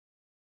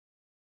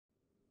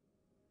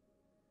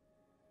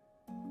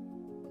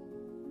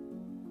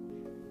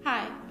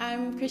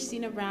I'm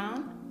Christina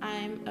Brown.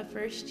 I'm a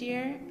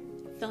first-year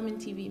film and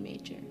TV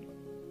major.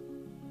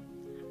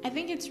 I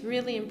think it's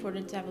really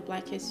important to have a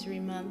Black History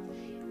Month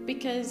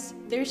because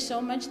there's so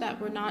much that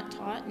we're not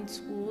taught in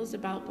schools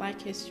about Black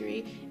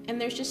history,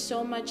 and there's just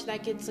so much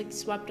that gets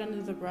swept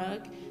under the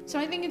rug. So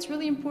I think it's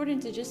really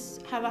important to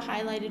just have a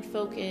highlighted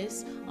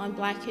focus on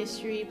Black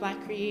history,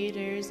 Black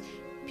creators,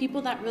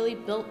 people that really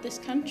built this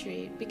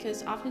country,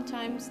 because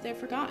oftentimes they're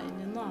forgotten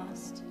and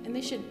lost, and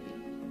they shouldn't be.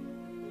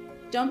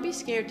 Don't be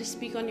scared to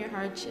speak on your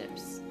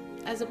hardships.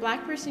 As a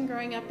Black person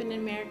growing up in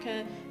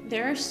America,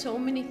 there are so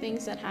many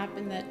things that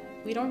happen that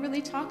we don't really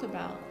talk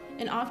about,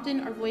 and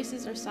often our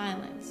voices are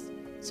silenced.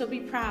 So be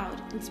proud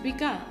and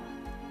speak up.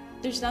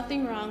 There's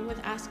nothing wrong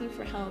with asking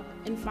for help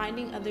and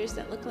finding others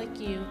that look like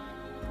you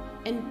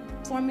and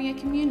forming a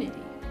community.